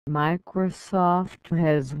Microsoft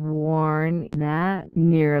has warned that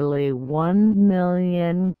nearly 1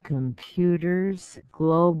 million computers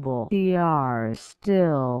globally are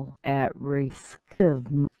still at risk of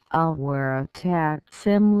malware attacks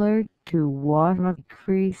similar to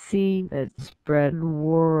WannaCry that spread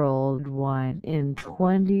worldwide in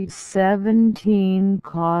 2017,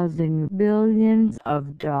 causing billions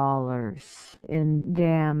of dollars in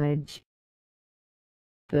damage.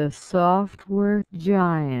 The software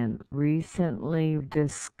giant recently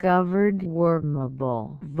discovered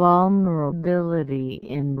wormable vulnerability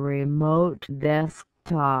in remote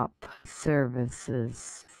desktop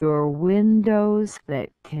services for Windows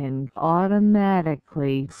that can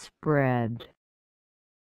automatically spread.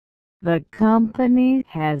 The company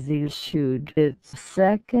has issued its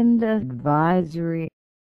second advisory,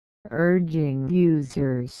 urging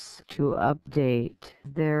users to update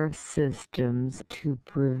their systems to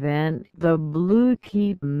prevent the blue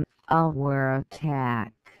chip malware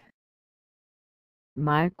attack.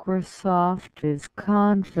 Microsoft is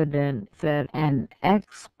confident that an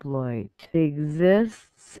exploit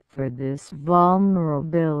exists for this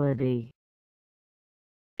vulnerability.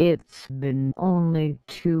 It's been only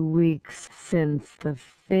 2 weeks since the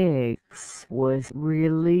fix was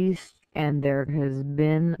released, and there has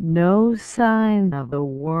been no sign of a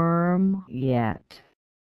worm yet.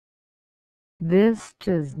 This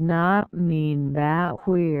does not mean that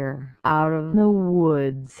we're out of the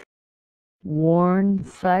woods, warned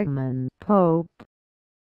Simon Pope,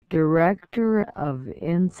 Director of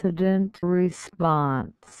Incident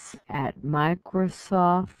Response at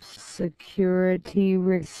Microsoft's Security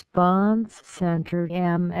Response Center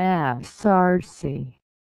 (MSRC).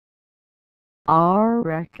 Our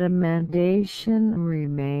recommendation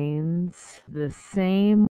remains the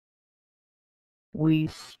same. We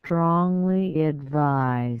strongly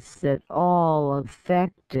advise that all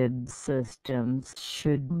affected systems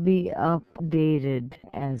should be updated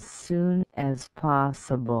as soon as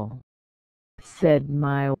possible, said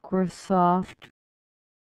Microsoft.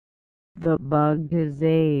 The bug is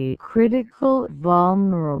a critical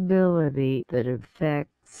vulnerability that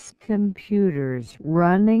affects computers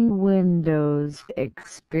running Windows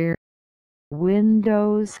XP,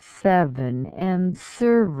 Windows 7 and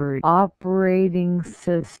server operating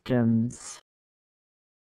systems.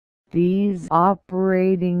 These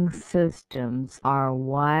operating systems are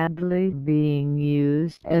widely being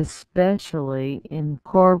used, especially in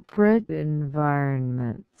corporate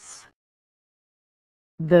environments.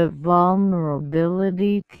 The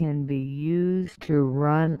vulnerability can be used to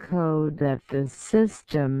run code at the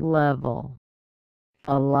system level,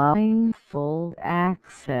 allowing full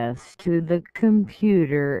access to the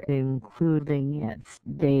computer including its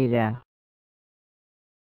data.